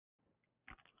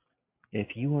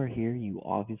If you are here, you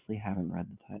obviously haven't read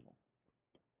the title.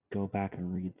 Go back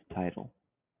and read the title.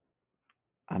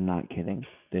 I'm not kidding.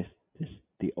 This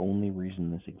the only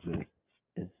reason this exists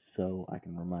is so I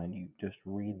can remind you. Just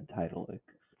read the title.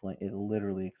 It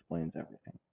literally explains everything.